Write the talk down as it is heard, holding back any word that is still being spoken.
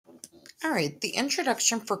All right, the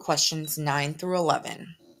introduction for questions 9 through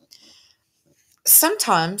 11.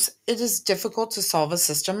 Sometimes it is difficult to solve a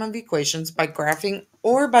system of equations by graphing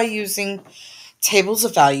or by using tables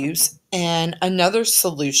of values, and another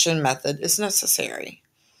solution method is necessary.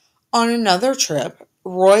 On another trip,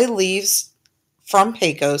 Roy leaves from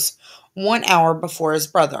Pecos 1 hour before his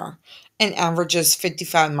brother and averages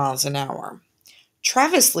 55 miles an hour.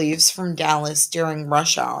 Travis leaves from Dallas during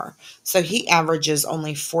rush hour, so he averages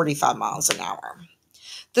only 45 miles an hour.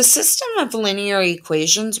 The system of linear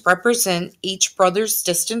equations represent each brother's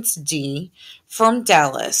distance d from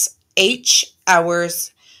Dallas h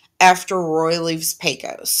hours after Roy leaves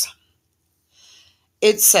Pecos.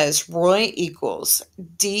 It says Roy equals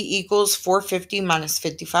d equals 450 minus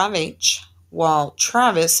 55h, while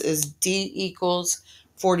Travis is d equals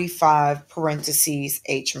 45 parentheses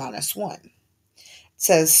h minus 1. It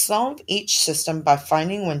says solve each system by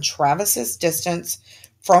finding when Travis's distance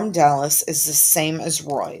from Dallas is the same as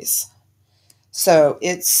Roy's. So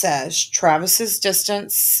it says Travis's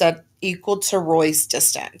distance set equal to Roy's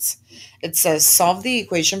distance. It says solve the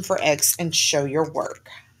equation for x and show your work.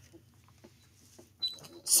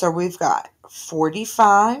 So we've got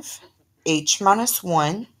 45 h minus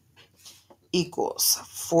 1 equals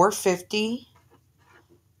 450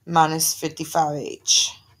 minus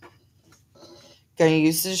 55h. Going to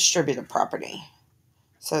use the distributive property.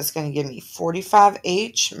 So it's going to give me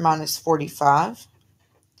 45h minus 45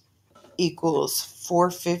 equals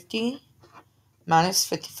 450 minus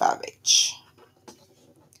 55h.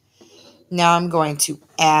 Now I'm going to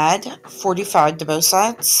add 45 to both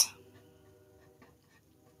sides.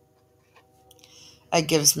 That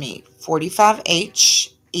gives me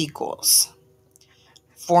 45h equals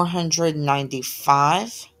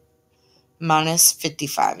 495 minus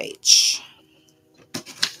 55h.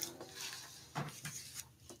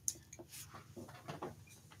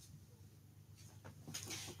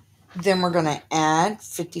 Then we're going to add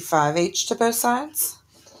 55h to both sides.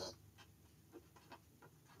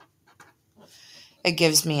 It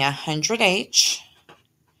gives me 100h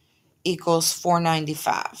equals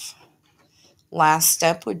 495. Last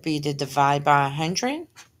step would be to divide by 100.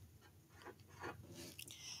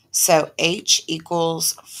 So h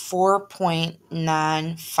equals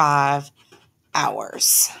 4.95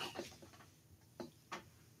 hours.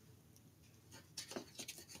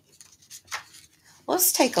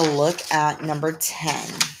 Let's take a look at number 10.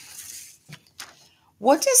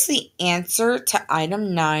 What does the answer to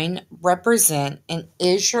item 9 represent, and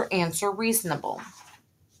is your answer reasonable?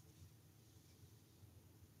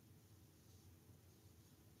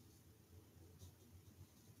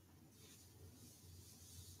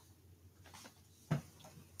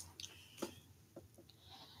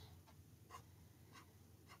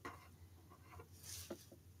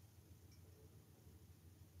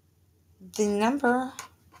 The number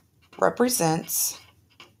represents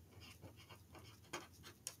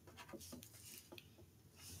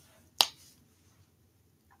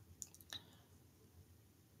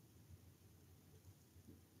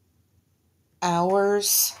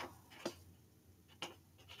hours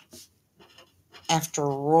after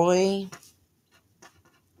Roy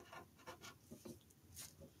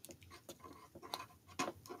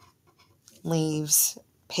leaves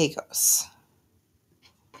Pecos.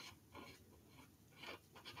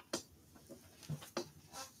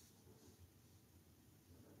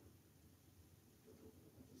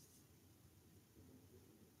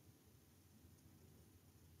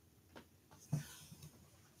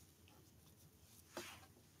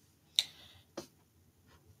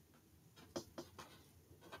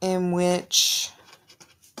 In which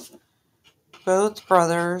both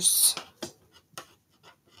brothers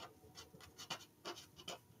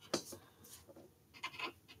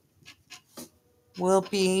will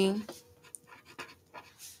be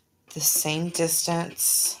the same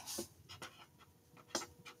distance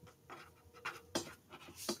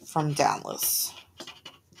from Dallas.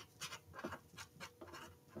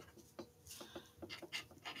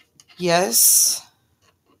 Yes,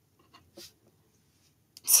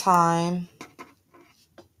 time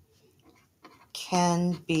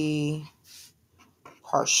can be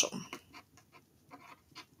partial.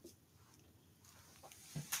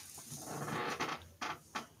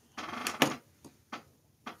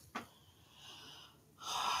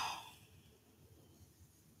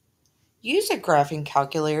 Use a graphing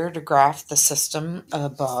calculator to graph the system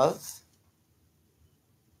above.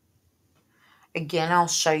 Again, I'll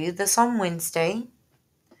show you this on Wednesday.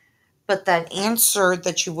 But that answer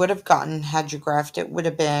that you would have gotten had you graphed it would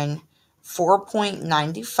have been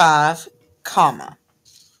 4.95, comma,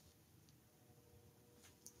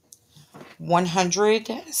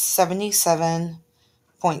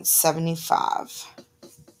 177.75.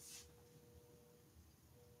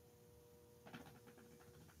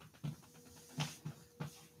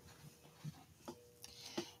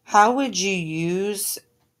 How would you use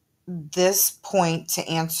this point to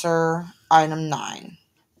answer item 9?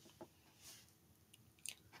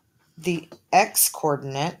 The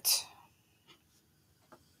x-coordinate,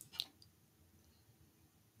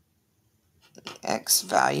 the x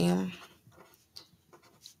value,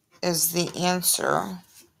 is the answer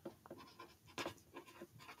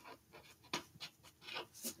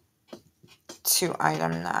to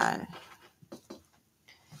item 9.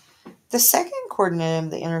 The second coordinate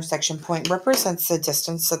of the intersection point represents the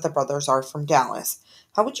distance that the brothers are from Dallas.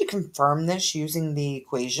 How would you confirm this using the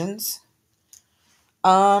equations?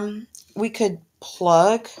 We could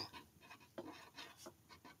plug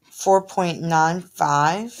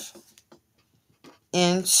 4.95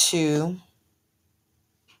 into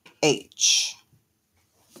H.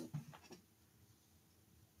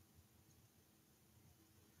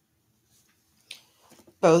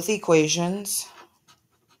 Both equations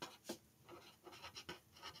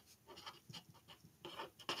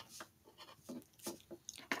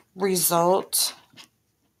result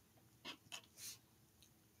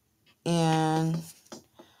in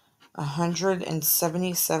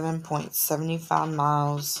 177.75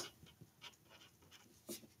 miles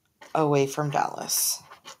away from Dallas.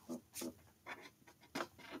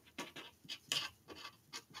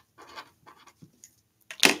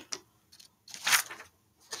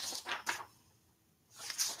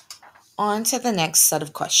 On to the next set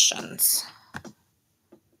of questions.